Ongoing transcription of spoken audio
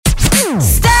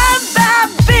Stav,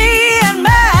 Abby and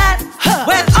Matt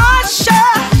with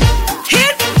Osher.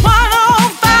 Hit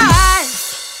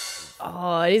 105.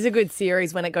 Oh, it is a good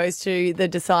series when it goes to the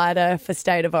decider for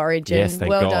State of Origin. Yes, thank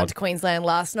well God. done to Queensland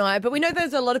last night. But we know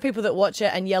there's a lot of people that watch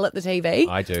it and yell at the TV.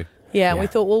 I do. Yeah, we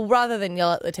thought, well, rather than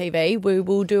yell at the TV, we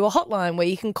will do a hotline where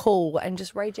you can call and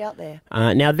just rage out there.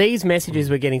 Now, these messages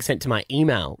were getting sent to my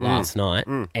email last night,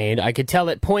 and I could tell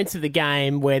at points of the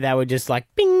game where they were just like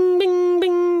bing, bing,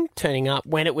 bing, turning up.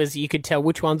 When it was, you could tell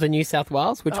which ones were New South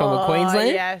Wales, which one were Queensland.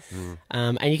 Yes.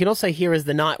 And you can also hear as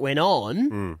the night went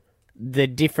on the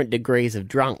different degrees of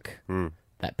drunk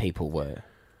that people were.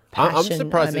 I'm Passion,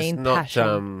 surprised I mean, it's not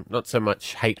passion. not so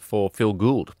much hate for Phil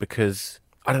Gould, because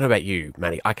I don't know about you,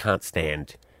 Matty, I can't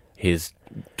stand his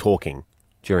talking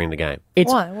during the game.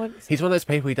 Why? What? He's one of those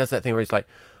people, he does that thing where he's like,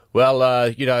 well,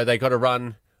 they got to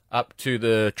run up to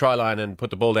the try line and put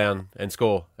the ball down and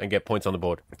score and get points on the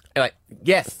board. And like,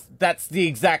 yes, that's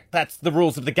the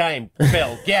rules of the game,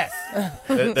 Phil. Yes.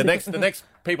 the next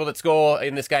people that score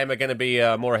in this game are going to be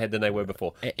more ahead than they were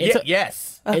before.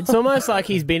 Yes. It's almost like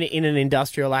he's been in an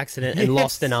industrial accident and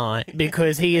lost an eye,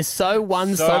 because he is so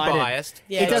one-sided. So biased.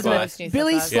 Yeah, It doesn't biased. matter.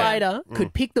 Billy Slater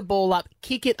could pick the ball up,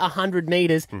 kick it 100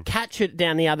 metres, catch it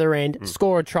down the other end,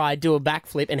 score a try, do a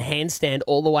backflip and handstand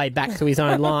all the way back to his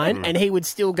own line, and he would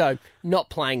still go, not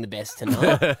playing the best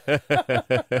tonight.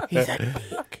 He's a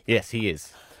dick. Yes, he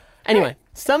is. Anyway,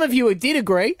 some of you did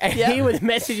agree, and here were the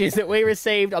messages that we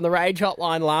received on the Rage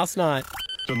Hotline last night.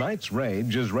 Tonight's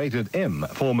Rage is rated M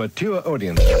for mature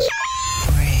audiences.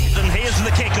 And here's the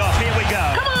kickoff. Here we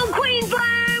go. Come on,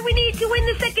 Queensland! We need to win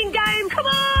the second game. Come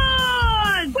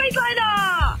on!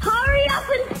 Queenslander! Hurry up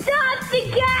and start the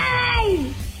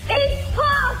game! It's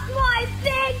past my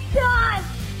bedtime!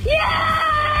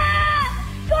 Yeah!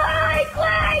 Go,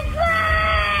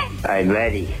 Queensland! Hey,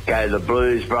 Matty, go the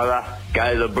Blues, brother.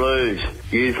 Go the Blues.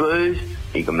 Yous lose,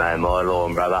 you can mow my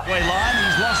lawn, brother. Way line,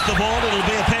 he's lost the ball. It'll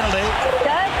be a penalty.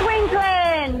 Go,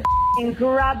 Queensland! And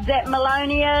grab that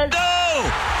Malonias. No!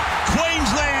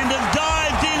 Queensland have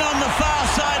dived in on the far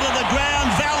side of the ground.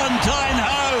 Valentine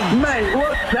home. Mate,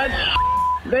 what's that?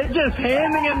 They're just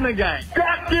handing him the game.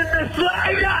 Captain the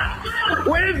Slater!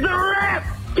 Where's the ref?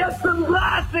 Get some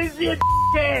glasses, you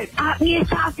head. Up New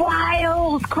South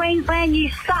Wales! Queensland, you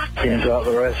suck! Seems like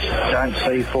the rest don't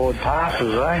see forward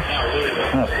passes, eh?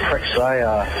 Oh, pricks they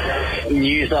are.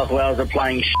 New South Wales are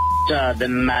playing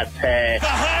than Matt's hair. The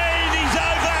Hayne, he's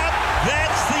over.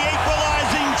 That's the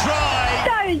equalising try.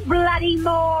 Those bloody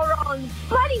morons!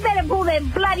 Bloody better pull their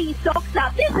bloody socks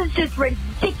up. This is just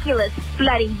ridiculous.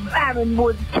 Bloody Aaron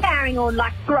Woods carrying on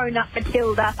like grown-up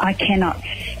Matilda. I cannot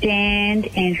stand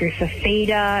Andrew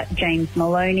Fafita, James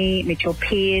Maloney, Mitchell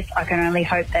Pearce. I can only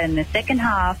hope that in the second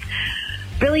half,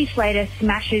 Billy Slater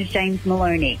smashes James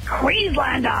Maloney.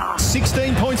 Queenslander!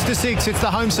 16 points to 6. It's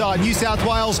the home side. New South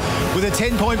Wales with a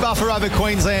 10-point buffer over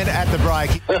Queensland at the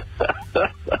break.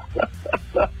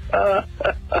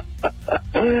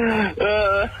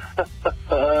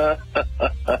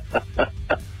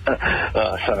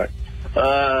 Oh, sorry.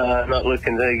 Not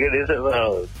looking too good, is it?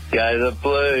 Oh, go the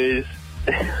Blues.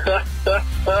 Gaggai's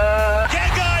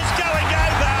going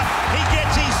over. He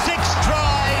gets his sixth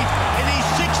try in his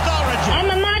sixth origin. I'm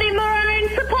a Mighty Maroon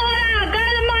supporter! Go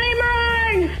the Mighty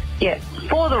Maroons! Yeah,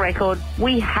 for the record,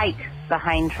 we hate the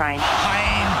Hayne train.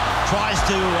 Hayne tries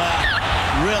to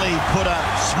really put a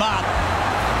smart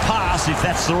pass, if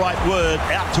that's the right word,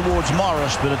 out towards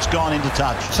Morris, but it's gone into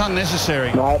touch. It's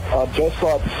unnecessary. Mate, I'd just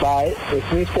like to say,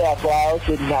 if New South Wales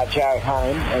didn't have Jared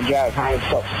Hayne, and Jared Hayne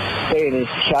stopped being his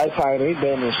show pony,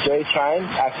 being his street train,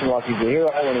 acting like he's a hero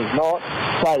when he's not,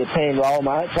 play the team role,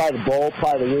 mate, play the ball,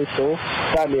 play the whistle,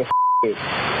 don't be a f***it.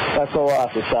 That's all I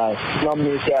have to say. I'm a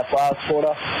New South Wales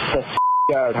supporter, so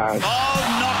Jared Hayne. Oh,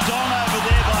 knocked on over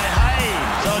there by Hayne.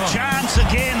 So a chance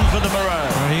again for the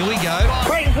Maroons. Well, here we go.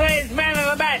 Queensland's man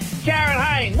of the match, Jared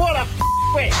Hayne. What a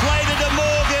f***it. Slater to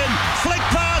Morgan. Flick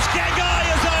pass. Gagai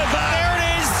is over. There it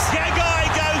is. Gagai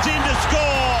goes in to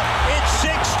score. It's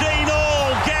 16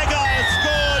 all. Gagai has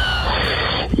scored.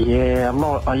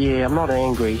 I'm not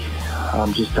angry.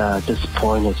 I'm just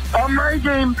disappointed. I'm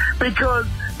raging because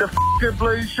the f***ing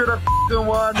Blues should have f***ing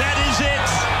won. That is it.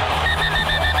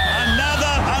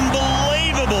 Another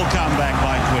unbelievable comeback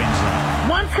by Queensland.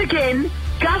 Once again,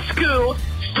 Gus Gould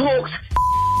talks.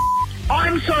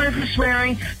 I'm sorry for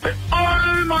swearing, but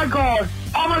oh my god,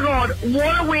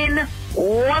 what a win,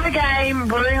 what a game,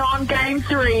 bring on game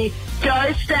 3. Go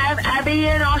Stav, Abby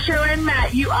and Osher and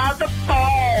Matt, you are the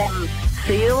bomb.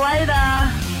 See you later.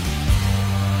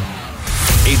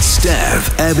 It's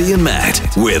Stav, Abby and Matt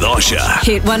with Osher.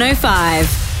 Hit 105.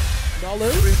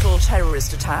 Brutal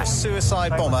terrorist attack.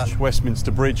 Suicide bomber.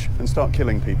 Westminster Bridge and start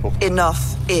killing people.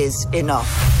 Enough is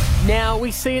enough. Now,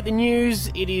 we see at the news,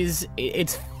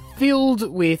 it's filled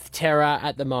with terror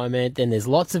at the moment, and there's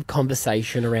lots of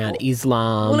conversation around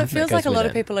Islam. Well, it feels like a lot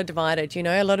of people are divided, you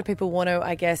know. A lot of people want to,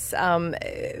 I guess,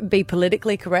 be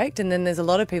politically correct, and then there's a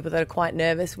lot of people that are quite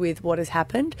nervous with what has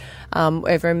happened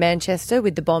over in Manchester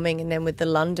with the bombing and then with the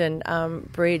London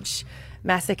Bridge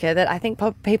massacre, that I think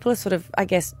people are sort of, I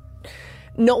guess,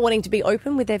 not wanting to be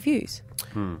open with their views.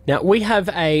 Now, we have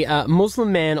a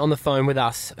Muslim man on the phone with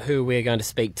us who we're going to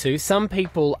speak to. Some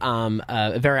people are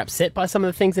very upset by some of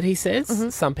the things that he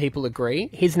says. Some people agree.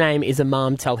 His name is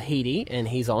Imam Tawhidi, and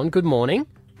he's on. Good morning.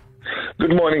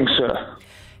 Good morning, sir.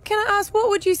 Can I ask, what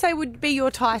would you say would be your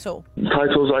title?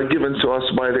 Titles are given to us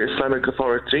by the Islamic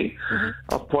Authority,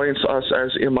 appoints us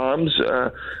as imams,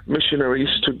 missionaries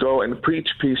to go and preach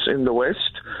peace in the West.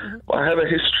 I have a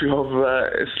history of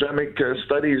Islamic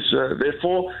studies,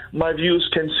 therefore my views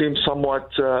can seem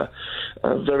somewhat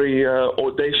very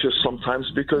audacious sometimes,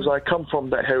 because I come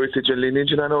from that heritage and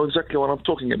lineage and I know exactly what I'm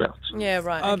talking about. Yeah,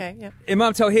 right, okay, yeah.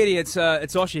 Imam Tawhidi, it's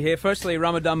Osher here. Firstly,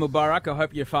 Ramadan Mubarak. I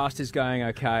hope your fast is going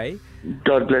okay.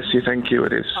 God bless you. Thank you.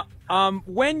 It is.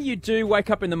 When you do wake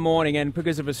up in the morning, and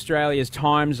because of Australia's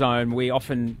time zone, we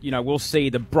often, we'll see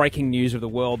the breaking news of the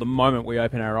world the moment we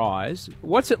open our eyes.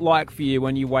 What's it like for you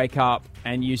when you wake up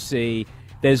and you see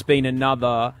there's been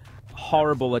another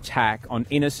horrible attack on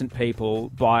innocent people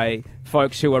by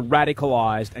folks who are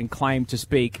radicalised and claim to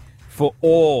speak for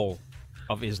all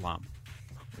of Islam?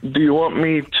 Do you want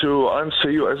me to answer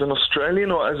you as an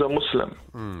Australian or as a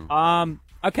Muslim?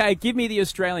 Okay, give me the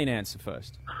Australian answer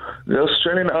first. The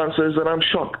Australian answer is that I'm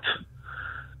shocked.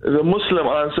 The Muslim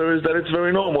answer is that it's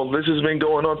very normal. This has been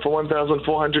going on for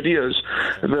 1,400 years.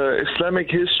 The Islamic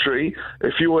history,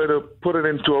 if you were to put it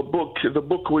into a book, the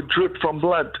book would drip from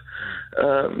blood.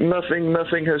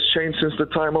 Nothing has changed since the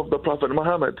time of the Prophet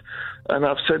Muhammad. And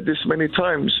I've said this many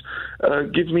times.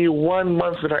 Give me 1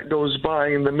 month that goes by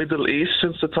in the Middle East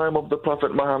since the time of the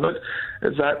Prophet Muhammad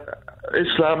that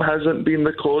Islam hasn't been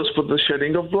the cause for the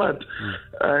shedding of blood.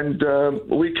 And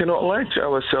we cannot lie to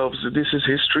ourselves. This is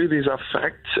history. These are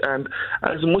facts. And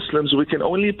as Muslims, we can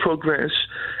only progress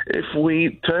if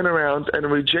we turn around and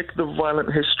reject the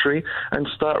violent history and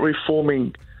start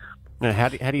reforming. Now, how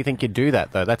do you think you do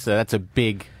that, though? That's a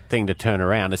big thing to turn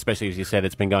around, especially as you said,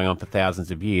 it's been going on for thousands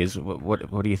of years.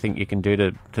 What do you think you can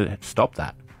do to stop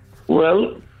that?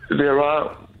 Well, there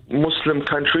are Muslim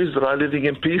countries that are living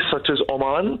in peace, such as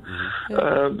Oman,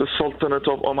 the Sultanate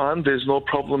of Oman. There's no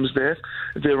problems there.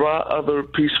 There are other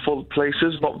peaceful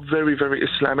places, not very, very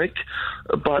Islamic.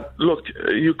 But look,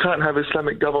 you can't have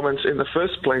Islamic governments in the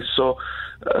first place, so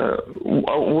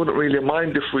I wouldn't really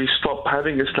mind if we stop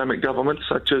having Islamic governments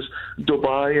such as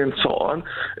Dubai and so on.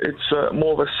 It's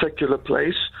more of a secular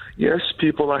place. Yes,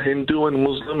 people are Hindu and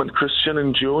Muslim and Christian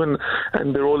and Jew,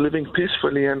 and they're all living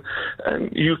peacefully. And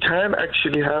you can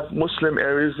actually have Muslim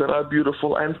areas that are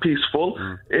beautiful and peaceful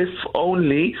if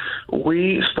only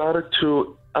we started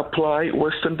to apply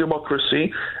Western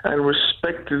democracy and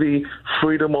respect the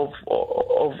freedom of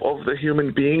the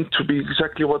human being to be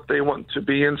exactly what they want to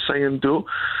be and say and do.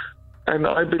 And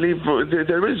I believe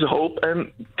there is hope,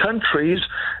 and countries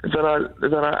that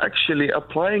are actually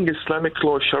applying Islamic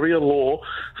law, Sharia law,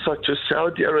 such as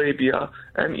Saudi Arabia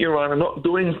and Iran, are not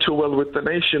doing too well with the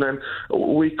nation, and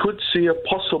we could see a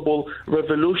possible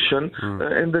revolution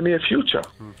in the near future.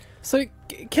 So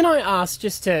can I ask,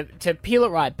 just to peel it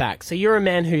right back, so you're a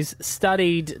man who's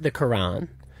studied the Quran,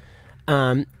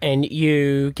 and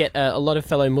you get a lot of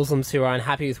fellow Muslims who are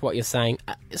unhappy with what you're saying.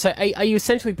 So are you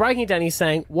essentially breaking it down? You're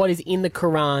saying what is in the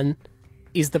Quran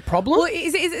is the problem? Well,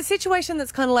 is it a situation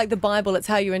that's kind of like the Bible? It's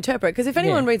how you interpret. Because if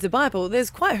anyone reads the Bible, there's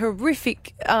quite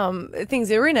horrific things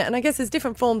that are in it. And I guess there's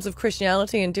different forms of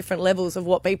Christianity and different levels of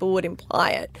what people would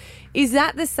imply it. Is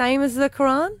that the same as the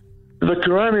Quran? The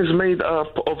Quran is made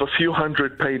up of a few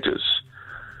hundred pages.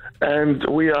 And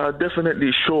we are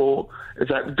definitely sure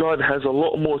that God has a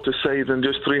lot more to say than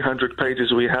just 300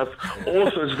 pages. We have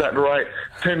authors that write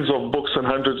tens of books and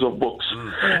hundreds of books.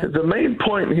 The main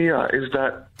point here is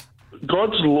that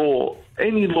God's law,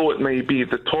 any law it may be,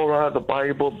 the Torah, the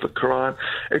Bible, the Quran,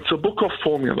 it's a book of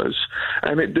formulas,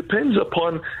 and it depends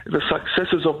upon the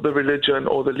successors of the religion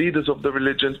or the leaders of the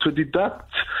religion to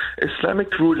deduct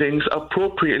Islamic rulings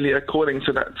appropriately according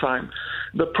to that time.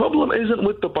 The problem isn't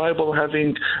with the Bible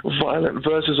having violent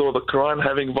verses or the Quran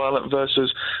having violent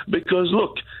verses, because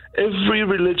look, every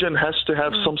religion has to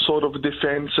have some sort of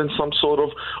defense and some sort of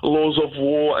laws of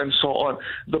war and so on.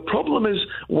 The problem is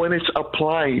when it's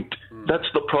applied. That's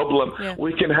the problem.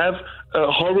 We can have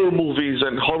horror movies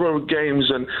and horror games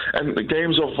and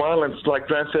games of violence like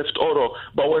Grand Theft Auto.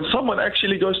 But when someone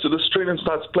actually goes to the street and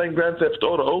starts playing Grand Theft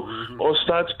Auto or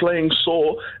starts playing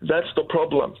Saw, that's the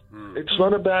problem. It's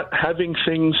not about having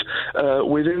things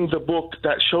within the book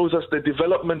that shows us the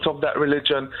development of that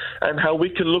religion and how we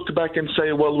can look back and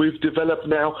say, well, we've developed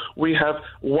now, we have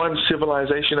one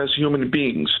civilization as human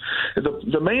beings.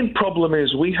 The main problem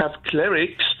is we have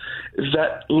clerics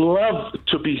that love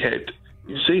to behead.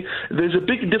 You see, there's a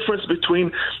big difference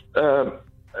between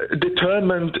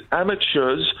determined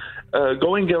amateurs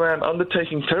going around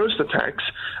undertaking terrorist attacks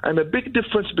and a big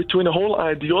difference between a whole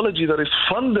ideology that is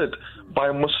funded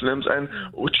by Muslims and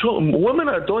women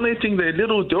are donating their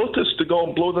little daughters to go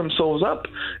and blow themselves up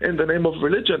in the name of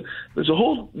religion. There's a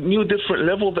whole new different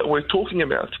level that we're talking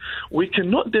about. We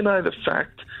cannot deny the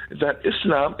fact that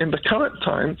Islam in the current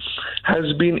time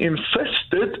has been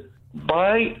infested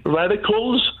by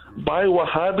radicals, by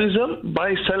Wahhabism,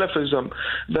 by Salafism.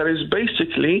 That is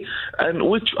basically, and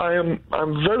which I'm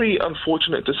very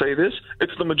unfortunate to say this,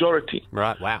 it's the majority.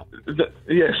 Right, wow.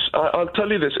 Yes, I'll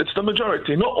tell you this, it's the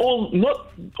majority. Not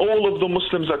all of the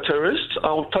Muslims are terrorists,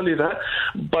 I'll tell you that,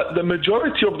 but the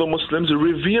majority of the Muslims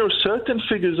revere certain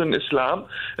figures in Islam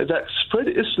that spread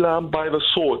Islam by the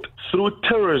sword, through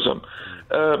terrorism.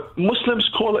 Muslims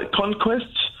call it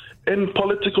conquests. In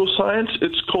political science,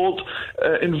 it's called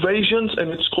invasions,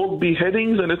 and it's called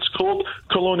beheadings, and it's called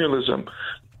colonialism.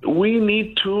 We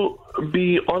need to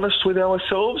be honest with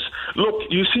ourselves. Look,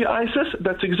 you see ISIS,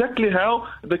 that's exactly how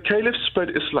the caliphs spread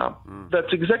Islam.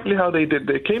 That's exactly how they did.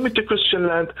 They came into Christian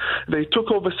land, they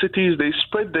took over cities, they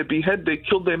spread, they behead, they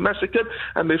killed, they massacred,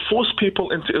 and they forced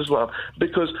people into Islam.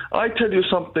 Because I tell you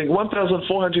something,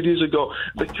 1,400 years ago,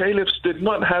 the caliphs did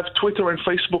not have Twitter and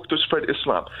Facebook to spread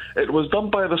Islam. It was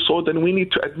done by the sword, and we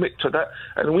need to admit to that.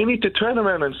 And we need to turn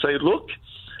around and say, look,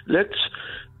 let's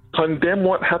condemn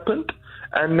what happened,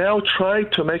 and now try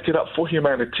to make it up for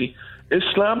humanity.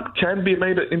 Islam can be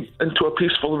made into a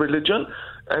peaceful religion,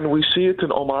 and we see it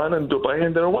in Oman and Dubai,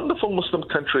 and there are wonderful Muslim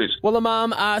countries. Well,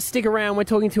 Imam, stick around. We're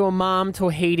talking to Imam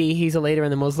Tawhidi. He's a leader in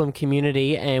the Muslim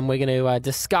community, and we're going to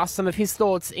discuss some of his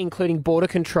thoughts, including border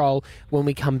control, when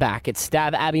we come back. It's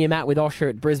Stav, Abby and Matt with Osher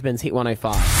at Brisbane's Hit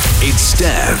 105. It's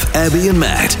Stav, Abby and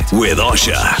Matt with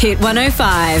Osher. Hit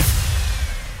 105.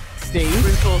 Steve.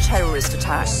 Brutal terrorist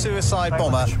attack. Suicide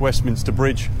bomber. Westminster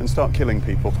Bridge and start killing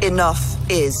people. Enough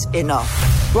is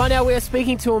enough. Right now we are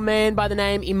speaking to a man by the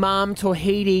name Imam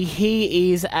Tawhidi.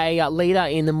 He is a leader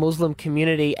in the Muslim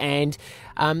community and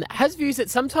has views that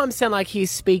sometimes sound like he's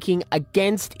speaking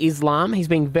against Islam. He's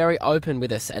being very open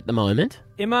with us at the moment.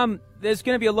 Imam, there's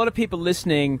going to be a lot of people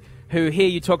listening who hear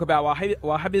you talk about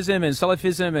Wahhabism and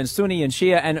Salafism and Sunni and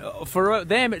Shia, and for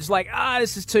them it's like,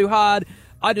 this is too hard.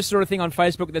 I just saw a thing on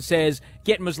Facebook that says,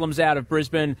 get Muslims out of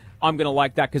Brisbane. I'm going to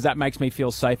like that because that makes me feel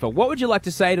safer. What would you like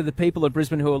to say to the people of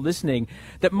Brisbane who are listening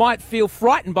that might feel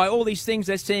frightened by all these things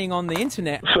they're seeing on the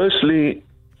internet? Firstly,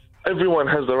 everyone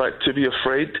has the right to be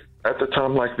afraid at a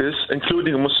time like this,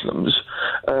 including Muslims.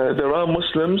 There are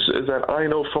Muslims that I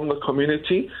know from the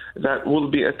community that will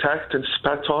be attacked and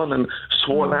spat on and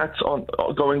sworn at on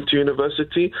going to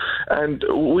university. And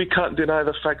we can't deny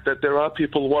the fact that there are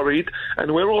people worried,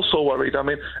 and we're also worried. I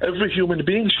mean, every human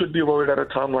being should be worried at a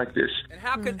time like this. And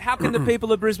how can the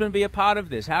people of Brisbane be a part of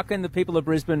this? How can the people of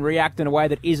Brisbane react in a way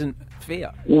that isn't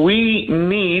fear? We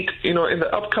need, in the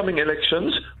upcoming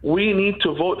elections, we need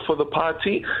to vote for the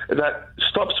party that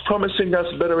stops promising us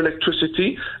better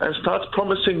electricity and starts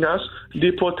promising us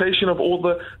deportation of all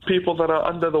the people that are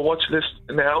under the watch list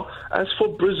now. As for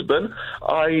Brisbane,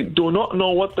 I do not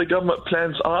know what the government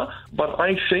plans are, but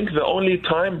I think the only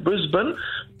time Brisbane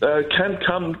can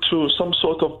come to some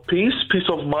sort of peace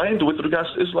of mind with regards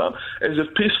to Islam is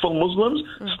if peaceful Muslims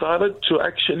started to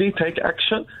actually take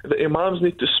action. The Imams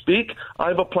need to speak.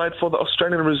 I've applied for the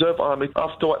Australian Reserve Army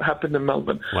after what happened in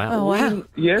Melbourne. Wow. Oh, wow.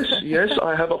 Yes,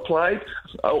 I have applied.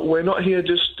 We're not here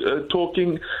just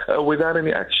talking without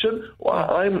any action.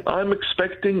 I'm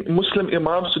expecting Muslim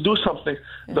Imams to do something.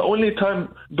 The only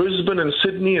time Brisbane and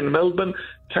Sydney and Melbourne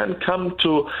can come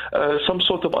to some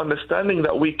sort of understanding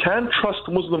that we can trust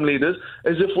Muslim leaders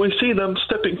is if we see them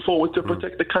stepping forward to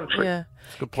protect the country. Yeah.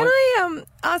 Can I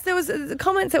ask, there was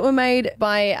comments that were made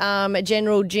by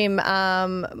General Jim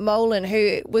Molan,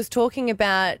 who was talking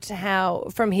about how,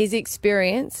 from his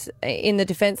experience in the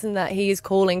defence, and that he is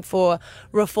calling for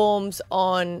reforms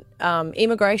on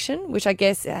immigration, which I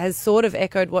guess has sort of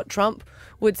echoed what Trump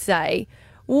would say.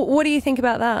 What do you think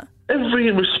about that?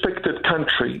 Every respected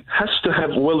country has to have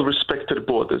well-respected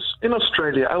borders. In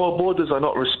Australia, our borders are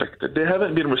not respected. They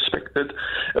haven't been respected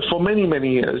for many,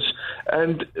 many years.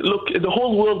 And look, the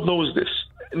whole world knows this.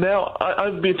 Now,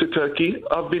 I've been to Turkey.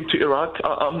 I've been to Iraq.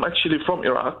 I'm actually from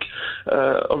Iraq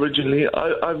originally.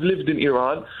 I've lived in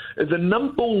Iran. The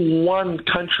number one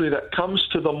country that comes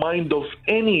to the mind of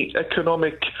any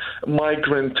economic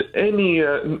migrant, any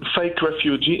fake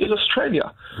refugee is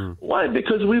Australia. Why?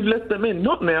 Because we've let them in.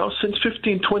 Not now, since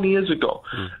 15, 20 years ago.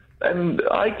 And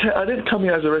I didn't come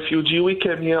here as a refugee. We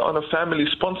came here on a family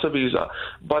sponsor visa.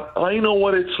 But I know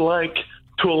what it's like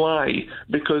to lie,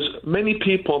 because many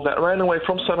people that ran away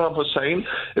from Saddam Hussein,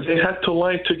 they had to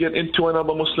lie to get into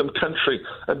another Muslim country.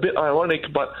 A bit ironic,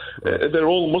 but they're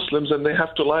all Muslims and they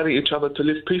have to lie to each other to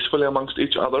live peacefully amongst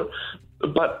each other.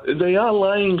 But they are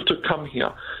lying to come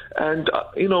here. And,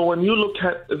 when you look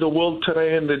at the world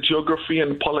today and the geography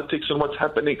and politics and what's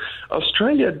happening,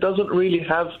 Australia doesn't really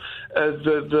have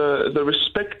the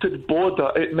respected border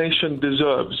a nation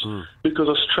deserves, because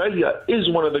Australia is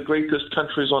one of the greatest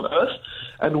countries on earth,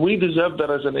 and we deserve that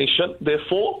as a nation.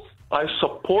 Therefore, I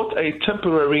support a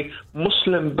temporary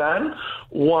Muslim ban.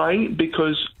 Why?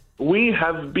 Because we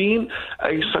have been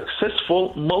a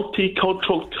successful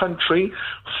multicultural country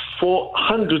for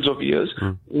hundreds of years.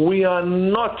 We are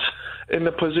not in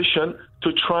a position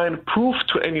to try and prove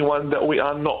to anyone that we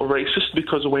are not racist,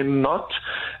 because we're not.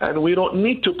 And we don't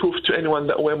need to prove to anyone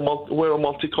that we're a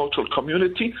multicultural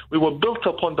community. We were built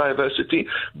upon diversity.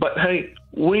 But, hey,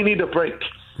 we need a break.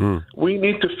 We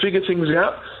need to figure things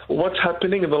out, what's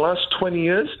happening in the last 20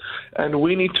 years, and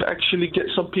we need to actually get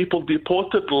some people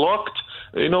deported, locked,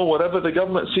 whatever the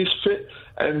government sees fit.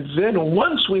 And then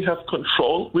once we have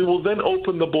control, we will then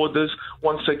open the borders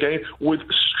once again with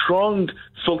strong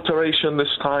filtration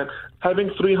this time.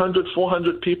 Having 300,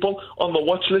 400 people on the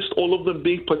watch list, all of them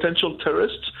being potential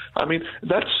terrorists, I mean,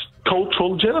 that's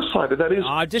cultural genocide. That is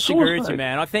I disagree suicide. with you,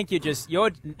 man. I think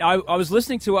I was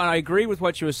listening to it and I agree with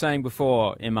what you were saying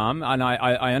before, Imam, and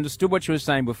I understood what you were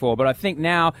saying before, but I think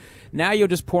now you're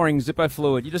just pouring Zippo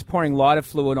fluid, you're just pouring lighter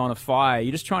fluid on a fire,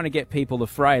 you're just trying to get people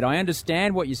afraid. I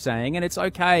understand what you're saying, and it's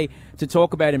okay to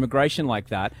talk about immigration like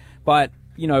that, but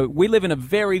we live in a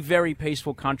very, very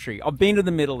peaceful country. I've been to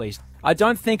the Middle East. I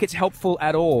don't think it's helpful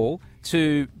at all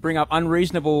to bring up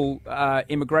unreasonable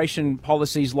immigration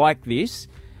policies like this.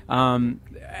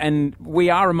 And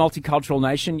we are a multicultural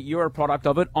nation. You're a product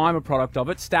of it. I'm a product of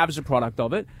it. Stav's a product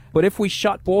of it. But if we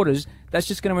shut borders, that's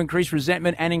just going to increase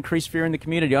resentment and increase fear in the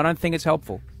community. I don't think it's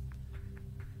helpful.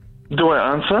 Do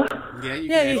I answer?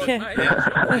 Yeah, you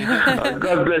can.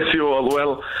 God bless you all.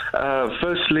 Well,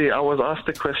 firstly, I was asked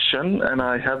a question and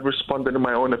I have responded in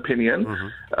my own opinion.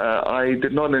 I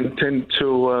did not intend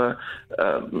to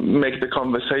make the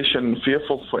conversation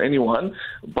fearful for anyone,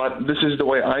 but this is the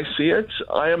way I see it.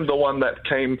 I am the one that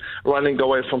came running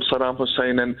away from Saddam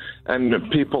Hussein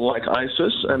and people like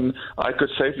ISIS, and I could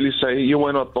safely say you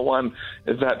were not the one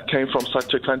that came from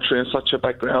such a country and such a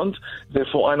background.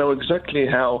 Therefore, I know exactly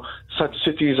how such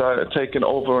cities are taken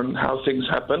over and how things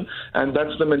happen, and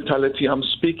that's the mentality I'm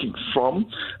speaking from,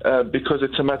 because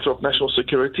it's a matter of national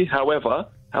security. However,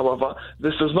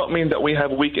 this does not mean that we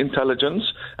have weak intelligence,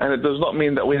 and it does not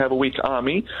mean that we have a weak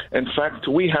army. In fact,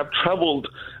 we have traveled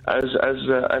as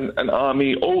an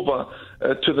army over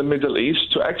to the Middle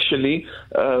East to actually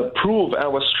prove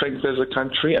our strength as a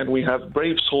country, and we have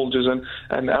brave soldiers,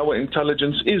 and our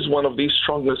intelligence is one of the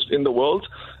strongest in the world.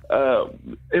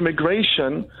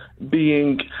 Immigration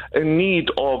being in need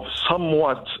of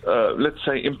somewhat, let's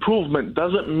say, improvement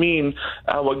doesn't mean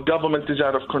our government is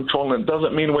out of control, and it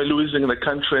doesn't mean we're losing the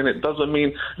country, and it doesn't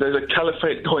mean there's a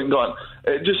caliphate going on.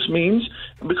 It just means,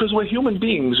 because we're human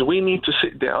beings, we need to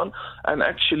sit down and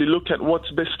actually look at what's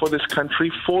best for this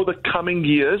country for the coming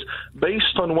years,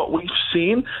 based on what we've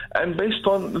seen and based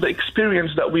on the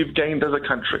experience that we've gained as a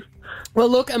country. Well,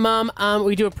 look, Imam,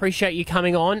 we do appreciate you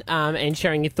coming on and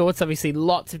sharing your thoughts. Obviously,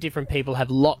 lots of different people have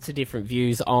lots of different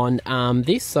views on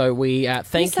this, so we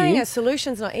thank you. Saying a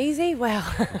solution's not easy? Well,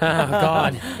 oh,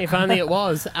 God, if only it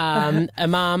was.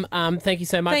 Imam, thank you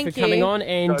so much for coming on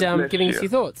and giving us your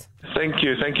thoughts. Thank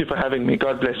you. Thank you for having me.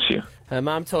 God bless you.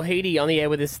 Imam Tawhidi on the air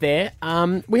with us there.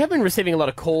 We have been receiving a lot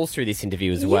of calls through this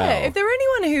interview as well. Yeah, if there are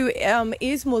anyone who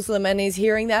is Muslim and is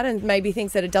hearing that and maybe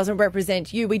thinks that it doesn't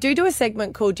represent you, we do a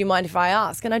segment called Do You Mind If I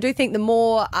Ask? And I do think the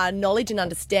more knowledge and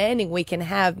understanding we can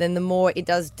have, then the more it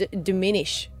does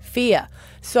diminish fear.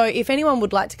 So if anyone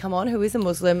would like to come on who is a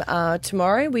Muslim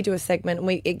tomorrow, we do a segment and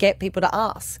we get people to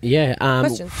ask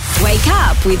questions. Wake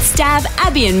up with Stav,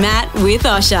 Abby and Matt with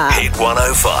Osher. Hit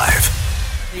 105.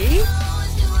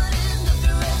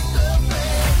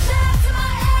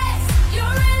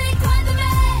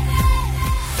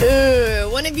 See?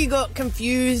 When have you got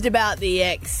confused about the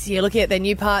ex? You're looking at their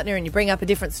new partner and you bring up a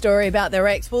different story about their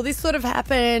ex. Well, this sort of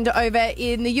happened over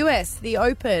in the US, the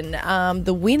Open.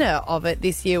 The winner of it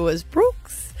this year was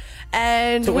Brooks.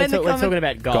 And So we're when talking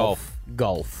about golf.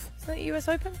 Golf. Is that the US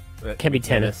Open? Can be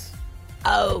tennis.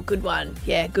 Oh, good one.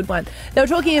 Yeah, good one. They were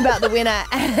talking about the winner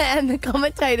and the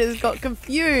commentators got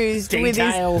confused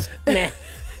Details. with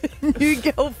his new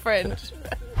girlfriend.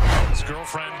 His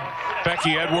girlfriend,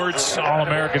 Becky Edwards,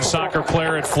 All-American soccer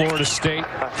player at Florida State,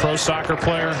 pro soccer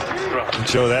player.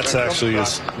 Joe, that's actually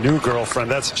his new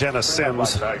girlfriend. That's Jenna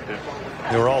Sims.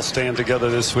 They were all staying together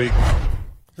this week.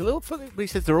 He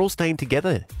says they're all staying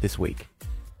together this week.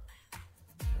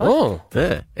 Oh.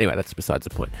 Yeah. Anyway, that's besides the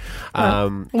point.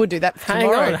 We'll do that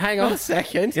tomorrow. Hang on a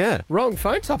second. Yeah. Wrong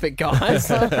phone topic,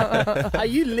 guys. Are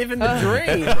you living the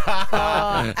dream?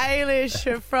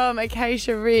 Ailish from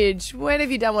Acacia Ridge. When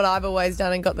have you done what I've always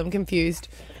done and got them confused?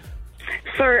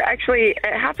 So actually,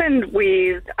 it happened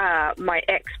with my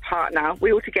ex-partner.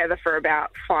 We were together for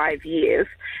about 5 years,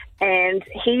 and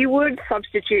he would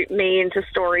substitute me into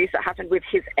stories that happened with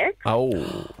his ex.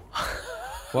 Oh.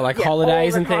 Well, like Yeah,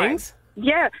 holidays all and the time. things?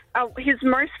 Yeah, his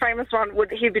most famous one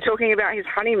he'd be talking about his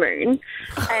honeymoon,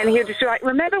 and he'd just be like,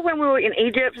 "Remember when we were in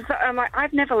Egypt?" So I'm like,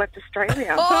 "I've never left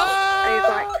Australia." And he's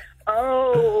like,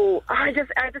 "Oh, I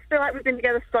just feel like we've been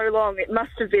together so long. It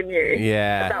must have been you."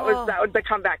 Yeah. That would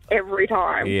come back every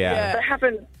time. Yeah. That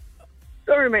happened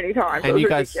so many times. And it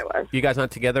was you guys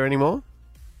aren't together anymore?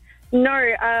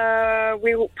 No,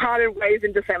 we parted ways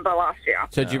in December last year.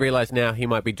 So do you realise now he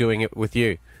might be doing it with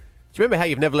you? Do you remember how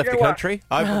you've never left You know the what? country?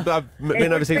 I've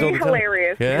been overseas all the time.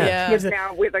 Hilarious. Yeah. He's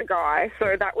now with a guy,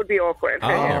 so that would be awkward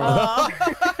for him.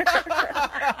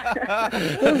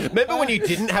 Remember when you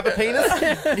didn't have a penis?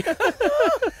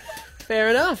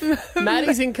 Fair enough.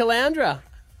 Maddie's in Caloundra.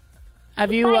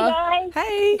 Have you Hi,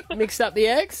 guys. mixed up the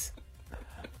ex?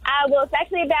 Well, it's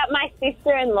actually about my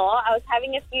sister-in-law. I was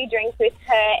having a few drinks with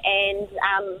her and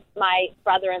my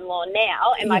brother-in-law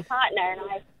now, and my partner, and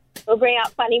I will bring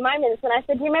up funny moments. And I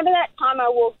said, "Do you remember that time I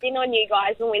walked in on you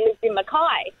guys when we lived in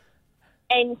Mackay?"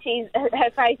 And her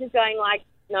face is going like,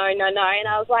 "No, no, no." And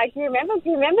I was like, "Do you remember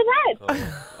that?"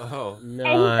 Oh, no.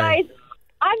 And he goes,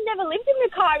 "I've never lived in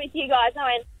Mackay with you guys." And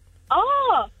I went,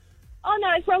 "Oh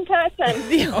no, it's wrong person."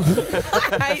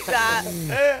 I hate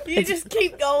that. You just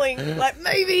keep going. Like,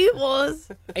 maybe it was.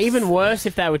 Even worse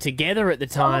if they were together at the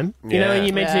time. You know,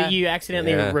 and you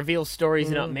accidentally Yeah. reveal stories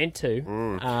you're not meant to.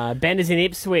 Ben is in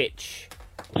Ipswich.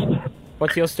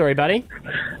 What's your story, buddy?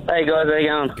 Hey guys, how you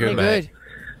going? Good, mate.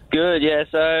 Good, yeah.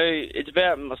 So it's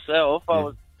about myself. I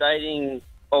was dating,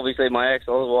 obviously, my ex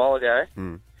a little while ago,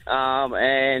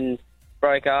 and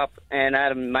broke up. And I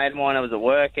had a mate of mine that was at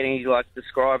work, and he's like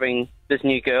describing this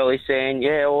new girl. He's saying,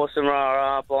 "Yeah, awesome,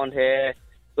 rah, blonde hair,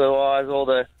 blue eyes, all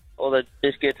the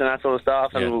biscuits and that sort of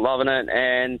stuff, and loving it."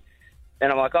 And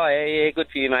I'm like, "Oh yeah, good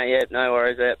for you, mate. Yeah, no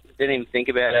worries." Didn't even think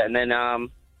about it. And then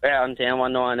we're out in town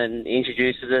one night, and he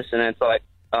introduces us, and it's like,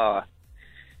 "Oh,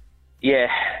 yeah,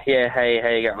 hey, how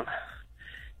you going?"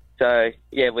 So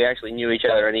yeah, we actually knew each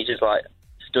other, and he just like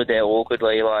stood there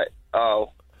awkwardly, like,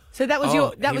 "Oh." So that was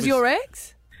your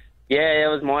ex? Yeah, that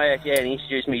was my ex. Yeah, and he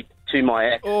introduced me to my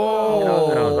ex. Oh.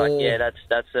 And I was like, "Yeah,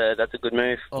 that's a good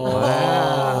move." Oh.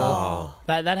 Wow.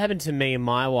 That happened to me and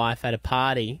my wife at a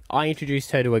party. I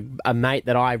introduced her to a mate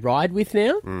that I ride with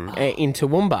now in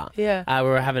Toowoomba. Yeah. We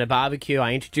were having a barbecue.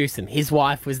 I introduced them. His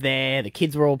wife was there. The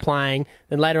kids were all playing.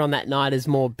 Then later on that night, as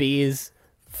more beers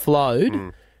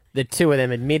flowed, the two of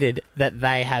them admitted that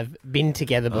they have been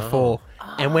together before.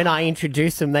 And when I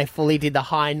introduced them, they fully did the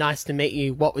 "Hi, nice to meet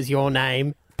you. What was your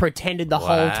name?" Pretended the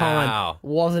whole time.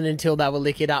 Wasn't until they were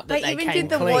licked up that They they even came did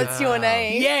the clean. "What's your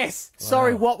name?" Yes.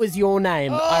 Sorry, what was your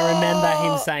name? I remember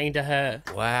him saying to her.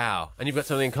 Wow. And you've got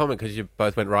something in common because you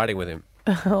both went riding with him.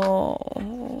 Oh.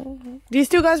 Do you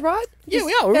still guys ride? Yeah,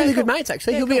 we are. We're really good mates,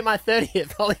 actually. You'll be at my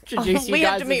 30th. I'll introduce you we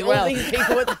guys have to meet as well. all these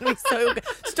people. It's going to be so good.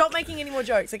 Stop making any more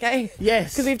jokes, okay?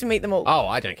 Yes. Because we have to meet them all. Oh,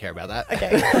 I don't care about that. Okay.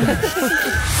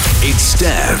 It's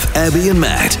Stav, Abby and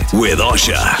Matt with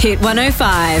Osher. Hit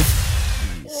 105.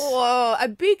 Whoa, a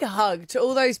big hug to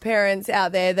all those parents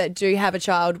out there that do have a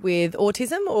child with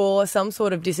autism or some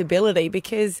sort of disability,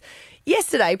 because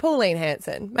yesterday Pauline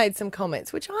Hanson made some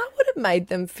comments which I would have made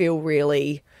them feel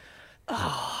really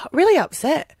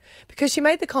upset, because she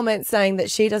made the comment saying that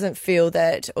she doesn't feel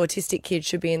that autistic kids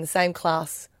should be in the same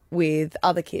class with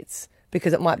other kids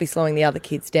because it might be slowing the other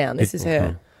kids down. This is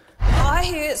her. I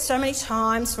hear it so many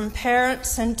times from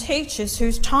parents and teachers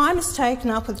whose time is taken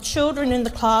up with children in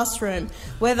the classroom,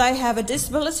 whether they have a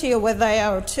disability or whether they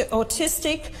are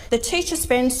autistic. The teacher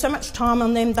spends so much time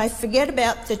on them, they forget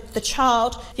about the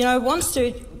child, wants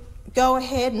to go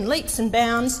ahead and leaps and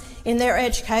bounds in their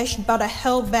education but are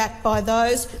held back by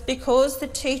those because the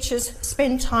teachers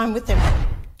spend time with them.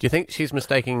 Do you think she's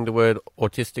mistaking the word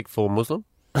autistic for Muslim?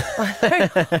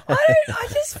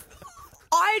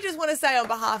 I just want to say on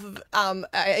behalf of,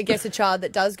 I guess, a child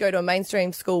that does go to a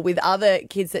mainstream school with other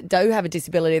kids that do have a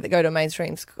disability that go to a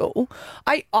mainstream school,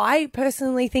 I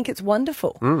personally think it's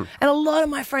wonderful. And a lot of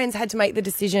my friends had to make the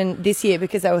decision this year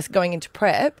because they were going into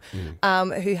prep,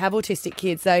 who have autistic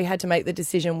kids. They had to make the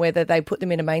decision whether they put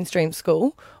them in a mainstream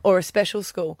school or a special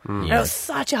school. And it was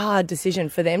such a hard decision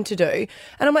for them to do.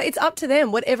 And I'm like, it's up to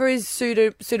them, whatever is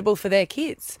suitable for their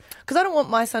kids. Because I don't want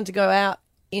my son to go out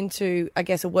into, I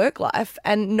guess, a work life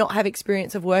and not have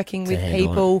experience of working with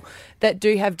people that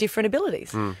do have different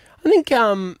abilities. I think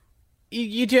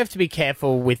you do have to be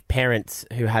careful with parents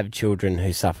who have children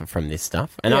who suffer from this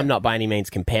stuff. And I'm not by any means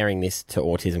comparing this to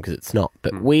autism because it's not.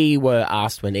 But we were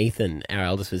asked when Ethan, our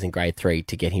eldest, was in grade 3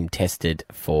 to get him tested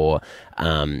for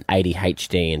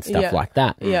ADHD and stuff like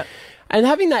that. And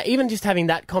having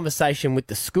that conversation with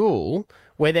the school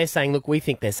where they're saying, look, we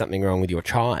think there's something wrong with your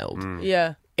child.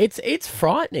 It's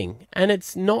frightening and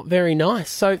it's not very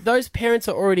nice. So those parents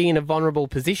are already in a vulnerable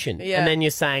position. And then you're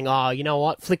saying, oh, you know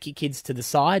what, flick your kids to the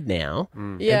side now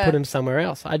and put them somewhere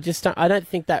else. I don't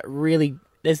think that really,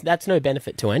 that's no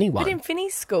benefit to anyone. But in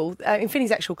Finney's school, in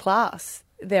Finney's actual class,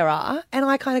 there are, and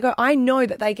I kind of go, I know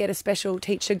that they get a special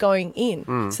teacher going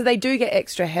in. So they do get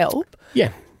extra help.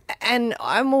 Yeah. And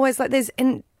I'm always like,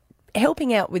 and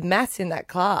helping out with maths in that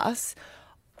class,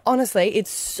 honestly,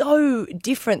 it's so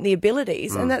different, the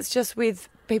abilities, and that's just with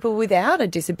people without a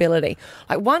disability.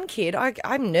 Like one kid,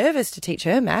 I'm nervous to teach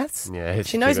her maths. Yeah,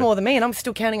 she knows more than me, and I'm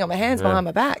still counting on my hands behind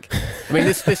my back. I mean,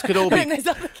 this could all be... And there's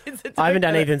other kids that I haven't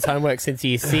done Ethan's homework since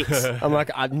year 6. I'm like,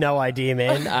 I've no idea,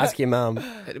 man. Ask your mum.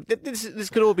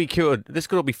 This could all be cured. This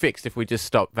could all be fixed if we just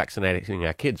stop vaccinating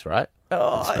our kids, right?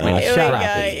 Oh,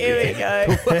 here we go.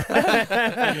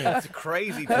 It's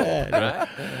crazy talk, right?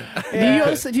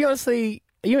 Do you honestly...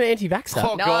 Are you an anti-vaxxer?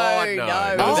 Oh, God, no.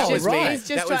 That was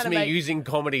me make... using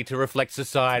comedy to reflect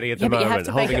society at the but moment, you have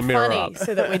to holding make a it mirror funny up.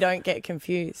 so that we don't get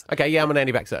confused. Okay, yeah, I'm an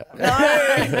anti-vaxxer.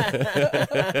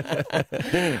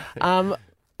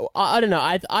 I don't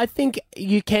know. I think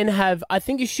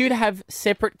you should have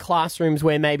separate classrooms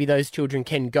where maybe those children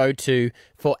can go to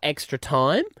for extra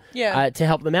time to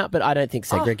help them out, but I don't think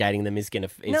segregating them is going to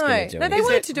do it. No, they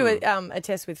wanted to do a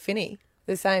test with Finney.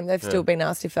 The same. They've still been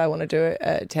asked if they want to do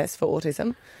a test for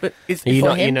autism. But you're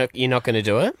not going to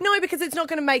do it? No, because it's not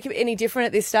going to make it any different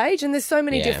at this stage. And there's so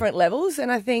many different levels.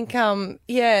 And I think, and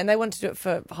they want to do it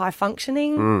for high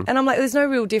functioning. And I'm like, there's no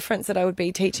real difference that I would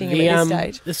be teaching them at this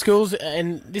stage. The schools,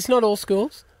 and this is not all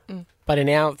schools, but in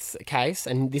our case,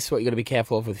 and this is what you've got to be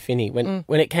careful of with Finney, when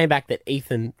it came back that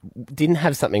Ethan didn't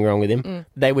have something wrong with him,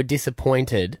 they were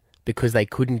disappointed because they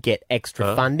couldn't get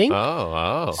extra funding.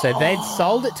 So they'd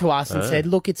sold it to us and said,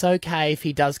 look, it's okay if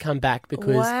he does come back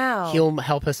because he'll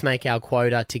help us make our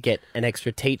quota to get an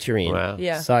extra teacher in.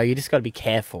 So you just got to be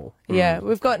careful. Yeah,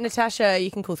 we've got Natasha.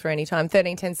 You can call through anytime,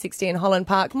 13 10 60 in Holland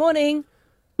Park. Morning.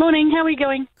 Morning, how are you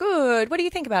going? Good. What do you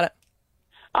think about it?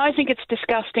 I think it's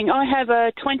disgusting. I have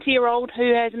a 20-year-old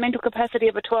who has a mental capacity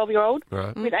of a 12-year-old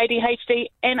with ADHD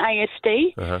and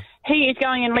ASD. He is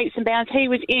going in leaps and bounds. He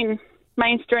was in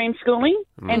mainstream schooling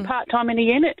and part-time in a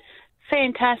unit.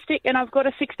 Fantastic. And I've got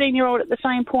a 16-year-old at the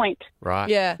same point. Right.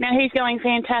 Yeah. Now he's going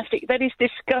fantastic. That is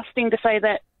disgusting to say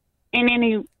that in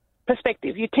any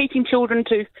perspective. You're teaching children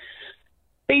to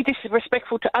be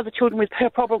disrespectful to other children with her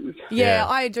problems. Yeah,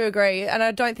 I do agree. And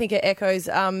I don't think it echoes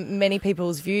many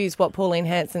people's views, what Pauline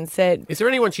Hanson said. Is there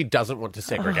anyone she doesn't want to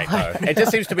segregate, though? It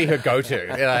just seems to be her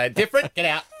go-to. Different, get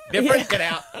out. Different, get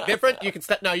out. Different, you can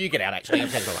step. No, you get out, actually.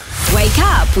 Wake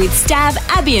up with Stav,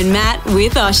 Abby and Matt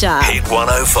with Osher. Hit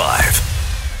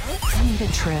 105. I need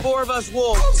a trip. 4 of us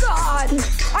wolves. Oh, God!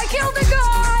 I killed a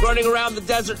guy! Running around the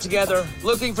desert together,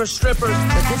 looking for strippers.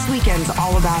 But this weekend's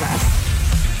all about us.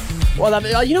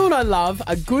 Well, you know what I love?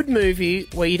 A good movie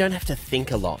where you don't have to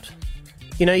think a lot.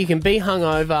 You know, you can be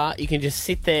hungover, you can just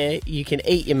sit there, you can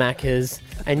eat your macas,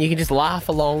 and you can just laugh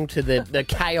along to the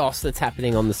chaos that's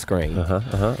happening on the screen.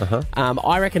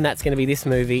 I reckon that's going to be this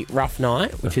movie, Rough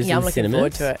Night, which is in I'm looking cinemas.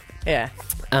 forward to it. Yeah.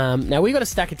 Now, we've got a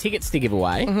stack of tickets to give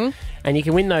away, and you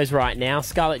can win those right now.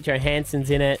 Scarlett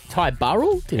Johansson's in it. Ty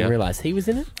Burrell, didn't realise he was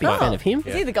in it. Big fan of him.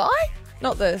 Is he the guy?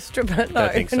 Not the stripper? No.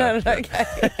 Don't think so. No,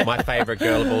 okay. My favourite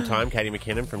girl of all time, Katie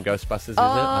McKinnon from Ghostbusters, is it?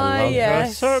 I love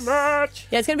her so much.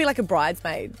 Yeah, it's going to be like a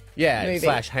bridesmaid movie.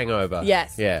 / Hangover.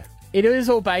 Yes. Yeah. It is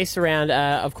all based around,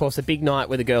 of course, a big night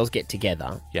where the girls get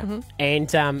together. Yeah.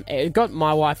 And it got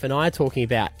my wife and I talking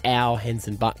about our Hens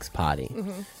and Bucks party.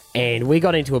 and we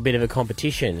got into a bit of a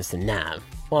competition. I said, nah,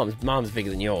 mine was bigger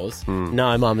than yours.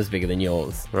 No, mine was bigger than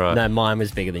yours. Right. No, mine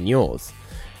was bigger than yours.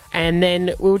 And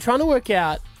then we were trying to work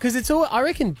out, because I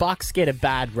reckon bucks get a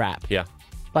bad rap. Yeah.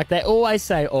 Like, they always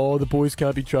say, oh, the boys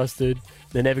can't be trusted.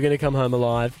 They're never going to come home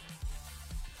alive.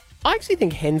 I actually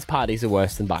think hens parties are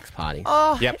worse than bucks parties.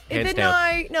 Oh, Yep, hands but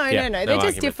down. no. Yeah, They're no just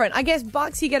argument. different. I guess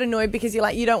bucks, you get annoyed because you're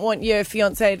like, you don't want your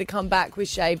fiance to come back with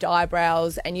shaved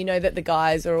eyebrows, and you know that the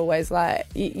guys are always like,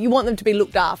 you want them to be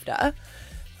looked after.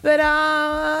 But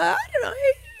I don't know.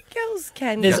 Girls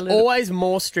can. There's get a little... always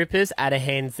more strippers at a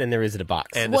hens than there is at a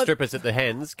bucks. And the strippers at the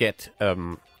hens get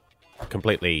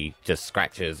completely just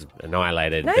scratches,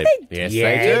 annihilated. No, they Yes,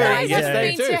 Yeah. they do. You guys Yes, have they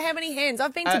been do. to how many hands?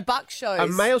 I've been to buck shows. A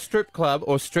male strip club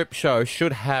or strip show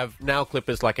should have nail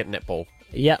clippers like at netball.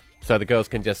 Yep. So the girls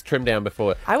can just trim down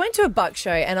before. I went to a buck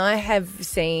show and I have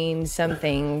seen some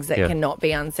things that Yeah. cannot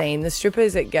be unseen. The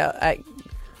strippers at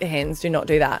hens do not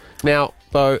do that. Now,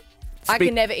 though, I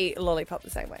can never eat a lollipop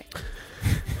the same way.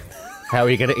 how are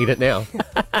you going to eat it now?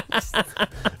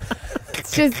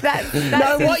 It's just that's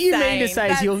No, what you mean to insane.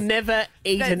 say is you'll never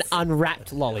eat an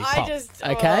unwrapped lollipop. I just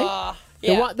okay. oh,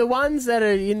 yeah. The ones that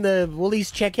are in the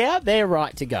Woolies checkout, they're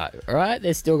right to go. All right,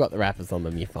 they've still got the wrappers on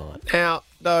them. You're fine. Now,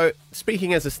 though,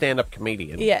 speaking as a stand-up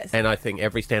comedian, Yes. and I think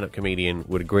every stand-up comedian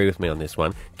would agree with me on this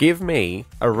one, give me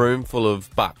a room full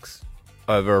of bucks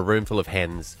over a room full of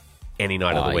hens any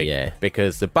night of the week. Yeah.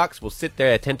 Because the bucks will sit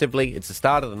there attentively. It's the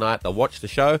start of the night. They'll watch the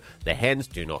show. The hens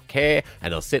do not care,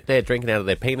 and they'll sit there drinking out of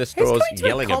their penis Who's straws, going to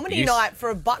yelling a comedy abuse. night for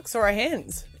a bucks or a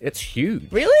hens? It's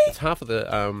huge. Really? It's half of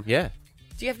the yeah.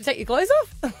 Do you have to take your clothes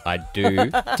off? I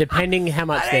do. Depending how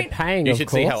much they're paying. You of should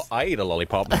course. see how I eat a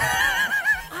lollipop.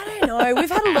 I don't know. We've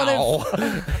had a lot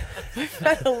of. We've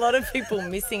had a lot of people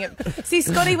missing it. See,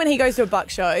 Scotty, when he goes to a buck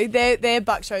show, their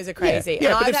buck shows are crazy.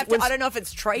 Yeah, but and when I don't know if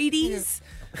it's tradies.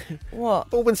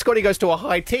 What? Well, when Scotty goes to a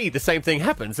high tea, the same thing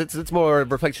happens. It's more a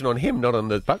reflection on him, not on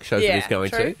the buck shows that he's going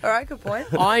true. to. All right, good point.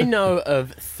 I know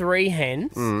of 3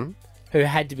 hens who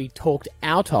had to be talked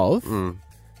out of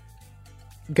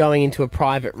going into a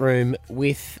private room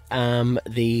with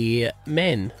the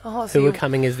men Oh, so who were your-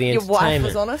 coming as the Your wife entertainment.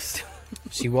 was honest.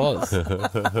 She was.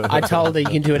 I told her, you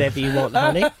can do whatever you want,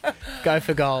 honey. Go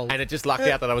for gold. And it just lucked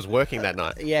out that I was working that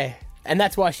night. Yeah. And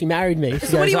that's why she married me. She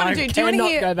So what do you goes, want to "I do? Do you want to cannot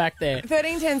hear go back there?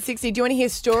 13, 10, 60. Do you want to hear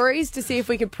stories to see if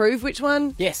we can prove which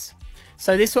one? Yes.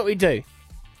 So this is what we do.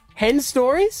 Hen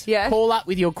stories. Yeah. Call up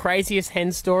with your craziest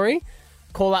hen story.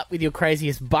 Call up with your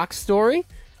craziest buck story.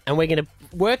 And we're going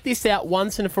to work this out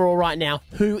once and for all right now.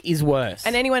 Who is worse?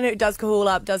 And anyone who does call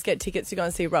up does get tickets to go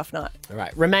and see Rough Night. All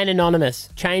right. Remain anonymous.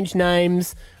 Change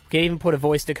names. We can even put a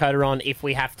voice decoder on if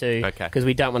we have to. Okay. Because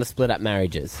we don't want to split up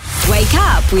marriages. Wake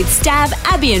up with Stav,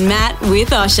 Abby and Matt with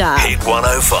Osher. Hit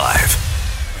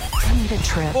 105. I need a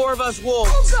trip. 4 of us wolves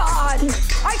Oh, God.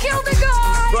 I killed a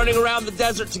guy. running around the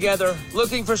desert together,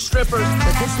 looking for strippers.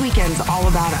 But this weekend's all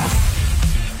about us.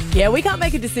 Yeah, we can't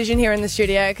make a decision here in the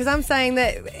studio because I'm saying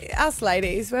that us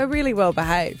ladies, we're really well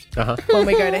behaved when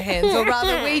we go to hens. Or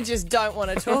rather, we just don't want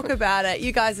to talk about it.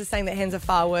 You guys are saying that hens are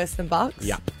far worse than bucks?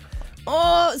 Yep.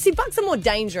 Oh, see, bucks are more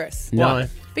dangerous. No. Why?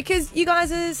 Because you guys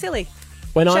are silly.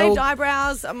 When Shaved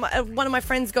eyebrows. One of my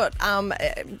friends got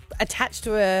attached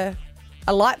to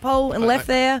a light pole and left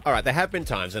there. All right, there have been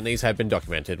times, and these have been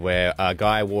documented, where a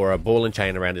guy wore a ball and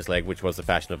chain around his leg, which was the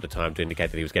fashion of the time to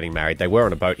indicate that he was getting married. They were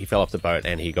on a boat. He fell off the boat,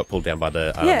 and he got pulled down by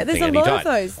the Yeah, there's thing, a and he lot of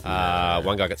died. those.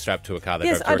 One guy got strapped to a car that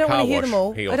Yes, drove through I don't a car want to hear wash. them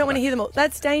all. He I also don't want to died. hear them all.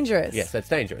 That's dangerous. Yes, that's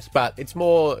dangerous, but it's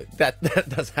more that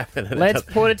does happen. and it Let's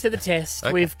does- put it to the test.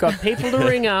 Okay. We've got people to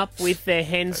ring up with their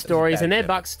hen stories and their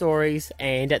buck stories,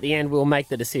 and at the end we'll make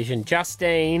the decision.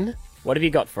 Justine, what have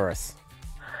you got for us?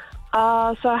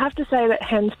 So I have to say that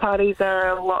hens parties are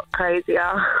a lot crazier.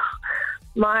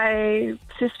 My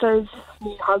sister's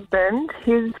new husband,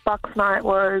 his bucks night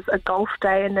was a golf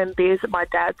day and then beers at my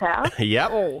dad's house. Yep.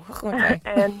 Oh, okay.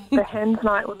 And the hens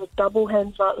night was a double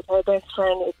hens night with her best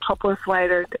friend, a topless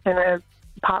waiter in an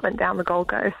apartment down the Gold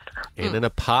Coast. In an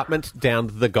apartment down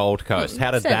the Gold Coast.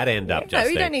 How did that end up, No,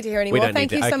 Justine? we don't need to hear We anymore. don't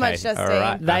Thank need you to- so much, okay, Justine. all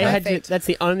right. They had to, Perfect. that's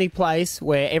the only place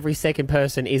where every second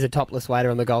person is a topless waiter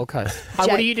on the Gold Coast. Hi,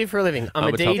 what do you do for a living? I'm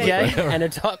a topless DJ waiter. and a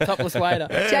topless waiter.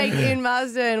 Jake in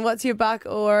Marsden, what's your buck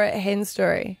or hen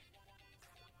story?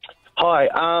 Hi.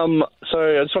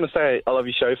 So I just want to say I love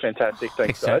your show. Fantastic.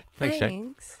 Thanks, guys. Thanks, Jake.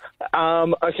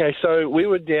 Okay, so we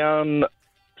were down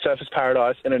Surfers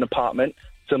Paradise in an apartment.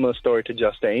 Similar story to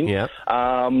Justine. Yeah.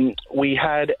 We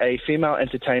had a female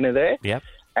entertainer there. Yep.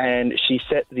 And she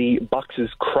set the Bucks'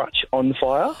 crutch on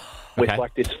fire with Okay.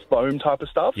 like this foam type of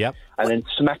stuff. Yep. And then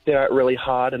smacked it out really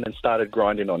hard and then started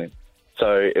grinding on him.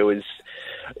 So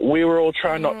we were all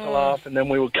trying not to laugh, and then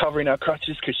we were covering our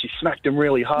crutches because she smacked him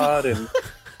really hard, and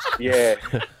yeah.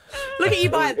 Look at you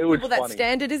buying It was people. That's funny.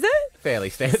 standard, is it? Fairly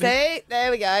standard. See,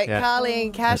 there we go. Yeah. Carly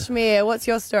in Kashmir, what's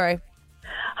your story?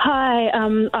 Hi,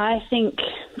 I think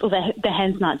the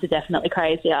hens nights are definitely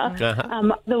crazier.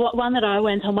 Uh-huh. The one that I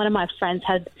went on, one of my friends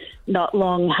had not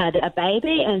long had a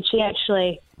baby, and she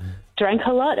actually drank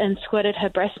a lot and squirted her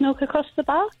breast milk across the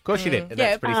bar. Of course she did. And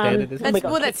that's pretty standard, isn't it?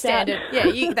 That's standard.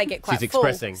 Yeah, they get quite She's full.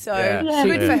 expressing. So Yeah.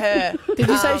 good for her. Did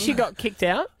you say she got kicked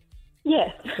out?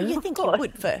 Yes. Well, you think you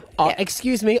would for? Oh,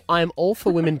 excuse me, I am all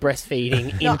for women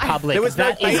breastfeeding in public. There was no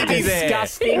That is baby there.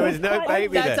 disgusting. There was no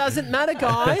baby That there. doesn't matter,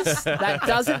 guys. That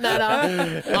doesn't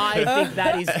matter. I think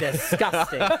that is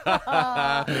disgusting.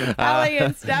 Ali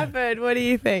in Stafford, what do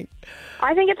you think?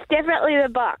 I think it's definitely the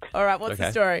Bucks. All right, what's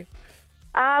the story?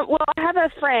 Well, I have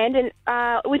a friend,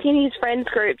 and within his friends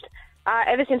groups,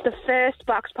 ever since the first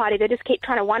Bucks party, they just keep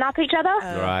trying to one-up each other.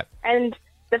 Right. And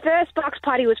the first Bucks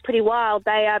party was pretty wild.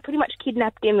 They pretty much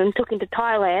kidnapped him and took him to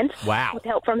Thailand. Wow. With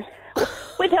help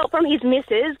from his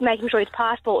missus, making sure his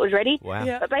passport was ready. Wow.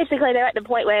 Yeah. But basically, they're at the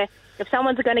point where if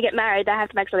someone's going to get married, they have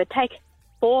to make sure they take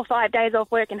 4 or 5 days off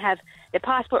work and have their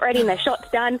passport ready and their shots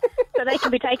done so they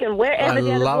can be taken wherever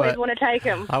the other love boys it. want to take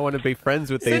them. I want to be friends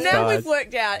with So these now guys. we've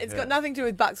worked out it's got nothing to do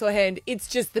with Bucks or Hen. It's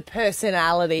just the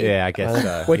personality. Yeah, I guess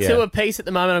so. We're yeah. 2 apiece at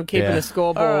the moment. I'm keeping Yeah. a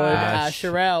scoreboard. All right.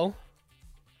 Sherelle.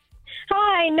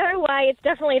 Hi, no way. It's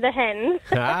definitely the hens.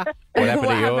 Huh? What happened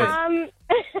to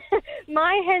yours?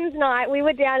 My hens night, we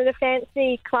were down at a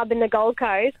fancy club in the Gold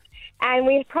Coast, and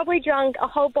we probably drunk a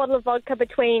whole bottle of vodka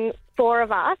between 4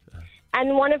 of us.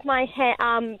 And one of my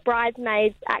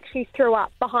bridesmaids actually threw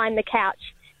up behind the couch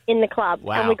in the club,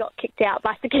 Wow. and we got kicked out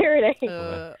by security.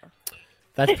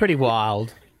 That's pretty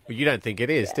wild. Well, you don't think it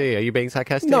is, do you? Are you being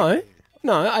sarcastic? No,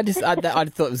 I thought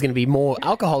it was going to be more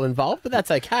alcohol involved, but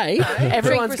that's okay.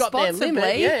 Everyone's got their limit.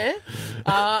 responsibly.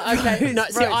 Yeah. Okay. No,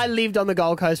 see, I lived on the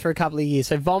Gold Coast for a couple of years,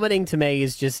 so vomiting to me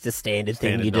is just a standard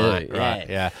thing you do. Night, right,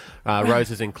 yeah.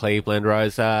 Rose is in Cleveland.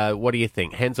 Rose, what do you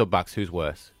think? Hens or Bucks? Who's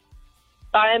worse?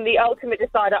 I am the ultimate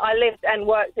decider. I lived and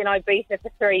worked in Ibiza for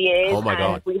 3 years. Oh, my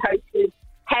God. And we hosted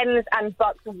hens and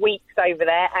bucks weeks over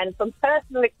there. And from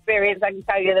personal experience, I can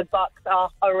tell you the bucks are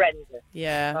horrendous.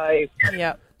 Yeah. So,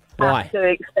 Yep. Why?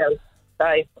 Absolute filth.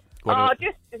 So,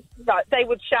 they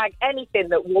would shag anything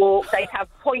that walked. They'd have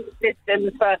point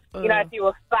systems for, if you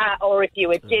were fat or if you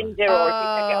were ginger or if you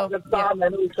took it on the bum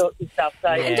and all sorts of stuff. So,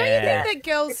 And don't you think that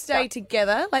girls stay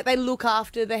together? Like they look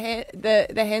after the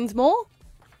hens more?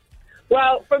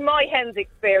 Well, from my hens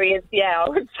experience, yeah, I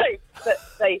would say that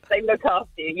they look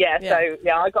after you, yeah. So,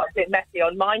 yeah, I got a bit messy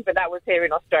on mine, but that was here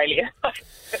in Australia.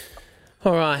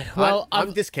 All right. Well,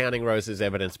 I'm discounting Rose's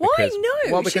evidence Why? because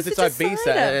No, well, because she's it's the Ibiza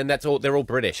decider. and that's all. They're all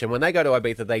British, and when they go to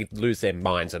Ibiza, they lose their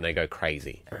minds and they go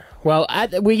crazy. Well,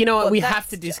 you know what? We have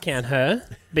to discount her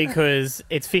because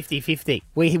it's 50-50.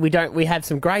 We have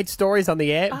some great stories on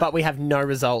the air, but we have no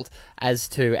result as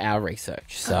to our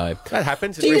research. So that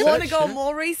happens. Do you want to go on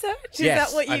more research? Is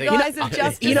Yes, that what I you think- guys have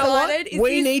just decided? You know what? Is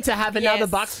We this- need to have another Yes,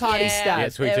 Bucks party yeah, stat.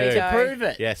 Yes, we there do. we go. To prove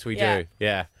it. Yes, we Yeah. do.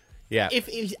 Yeah, yeah.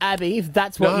 If Abby, if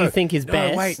that's what you think is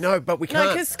best. No, wait, no, but we can't.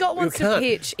 No, because Scott wants We to can't.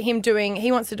 pitch him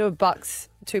he wants to do a Bucks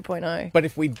 2.0. But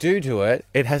if we do it,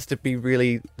 it has to be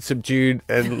really subdued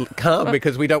and calm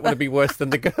because we don't want to be worse than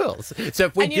the girls. So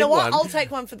if we And you did know what? one, I'll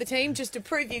take one for the team just to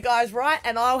prove you guys right,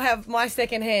 and I'll have my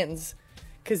second hands.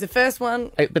 Because the first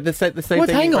one... but the same What?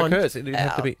 thing Hang like on. hers. It'd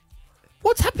have to be.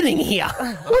 What's happening here? What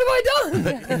have I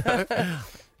done?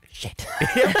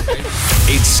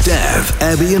 It's Stav,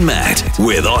 Abby and Matt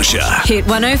with Osher. Hit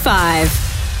 105.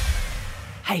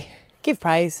 Hey, give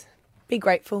praise. Be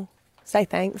grateful. Say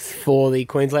thanks. For the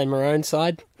Queensland Maroon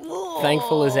side,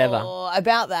 thankful as ever. Oh,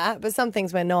 about that, but some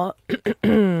things we're not.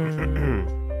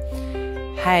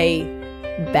 Hey,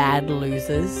 bad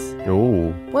losers. Ooh.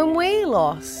 When we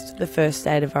lost the first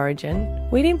State of Origin,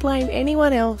 we didn't blame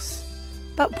anyone else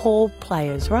but poor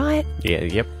players, right? Yeah.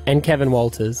 Yep. And Kevin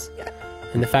Walters.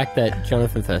 And the fact that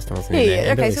Jonathan Thurston wasn't in there.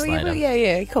 Yeah, and okay, Billy so Slater.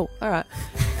 yeah, cool. All right.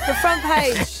 The front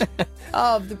page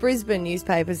of the Brisbane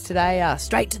newspapers today are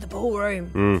straight to the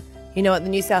ballroom. You know what the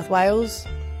New South Wales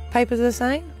papers are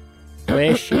saying?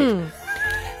 Where shit.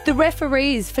 The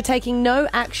referees for taking no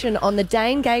action on the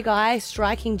Dane gay guy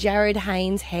striking Jared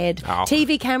Haynes' head. Oh.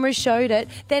 TV cameras showed it.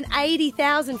 Then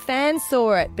 80,000 fans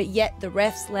saw it, but yet the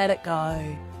refs let it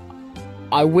go.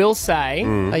 I will say...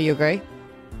 Oh, you agree?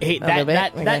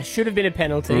 That should have been a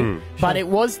penalty, but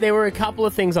there were a couple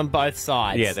of things on both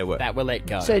sides Yeah, there were. that were let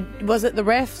go. So was it the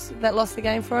refs that lost the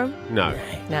game for him? No.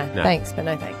 No, No. thanks, but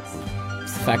no thanks.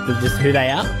 It's the fact of just who they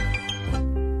are.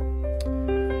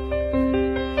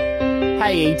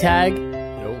 Hey, E-Tag.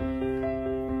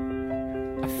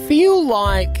 I feel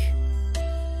like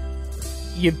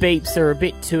your beeps are a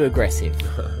bit too aggressive.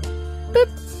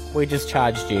 Boop. We just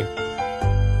charged you.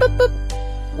 Boop,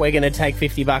 boop. We're going to take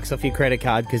 $50 off your credit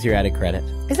card because you're out of credit.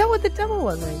 Is that what the double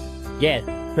one means? Yeah,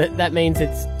 that means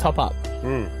it's top up.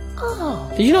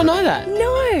 Oh. Did you not know that?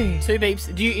 No. 2 beeps.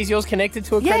 Is yours connected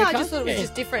to a credit card? Yeah, I just thought it was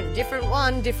just different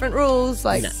one, different rules.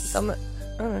 Like No. some. I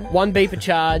don't know. 1 beep a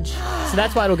charge. So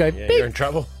that's why it'll go beep. You're in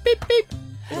trouble. Beep, beep.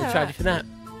 It'll charge you for that.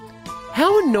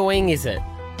 How annoying is it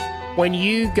when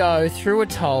you go through a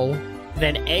toll,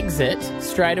 then exit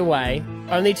straight away,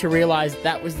 only to realise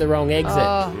that was the wrong exit?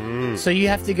 Oh. So you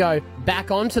have to go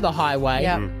back onto the highway,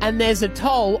 and there's a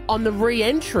toll on the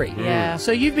re-entry. Yeah.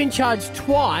 So you've been charged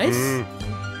twice.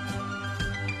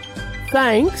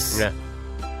 Thanks. Yeah.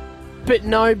 But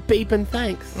no beep and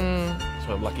thanks. That's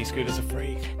why lucky scooters are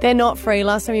free. They're not free.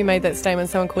 Last time you made that statement,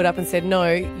 someone called up and said,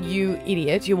 "No, you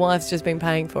idiot. Your wife's just been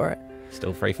paying for it."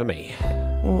 Still free for me.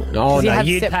 Oh, no,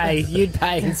 you'd pay. You'd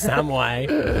pay in some way.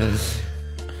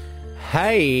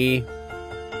 Hey,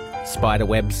 spider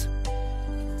webs.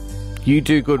 You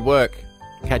do good work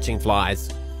catching flies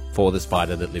for the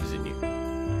spider that lives in you.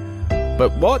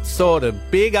 But what sort of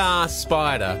big-ass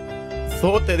spider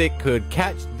thought that it could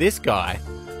catch this guy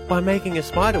by making a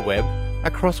spider web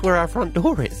across where our front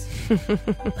door is?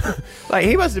 Like,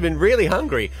 he must have been really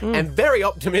hungry and very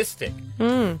optimistic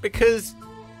because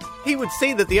he would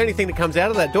see that the only thing that comes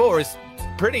out of that door is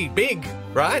pretty big,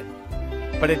 right?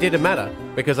 But it didn't matter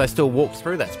because I still walked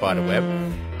through that spider web.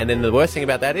 And then the worst thing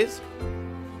about that is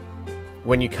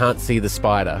when you can't see the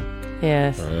spider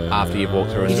Yes. after you've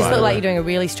walked through a You just spider look like web. you're doing a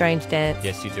really strange dance.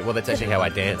 Yes, you do. Well, that's actually how I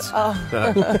dance. Oh.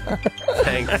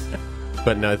 Thanks,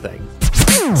 but no thanks.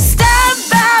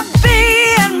 Stav,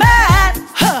 Abby, and Matt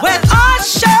with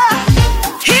Osher.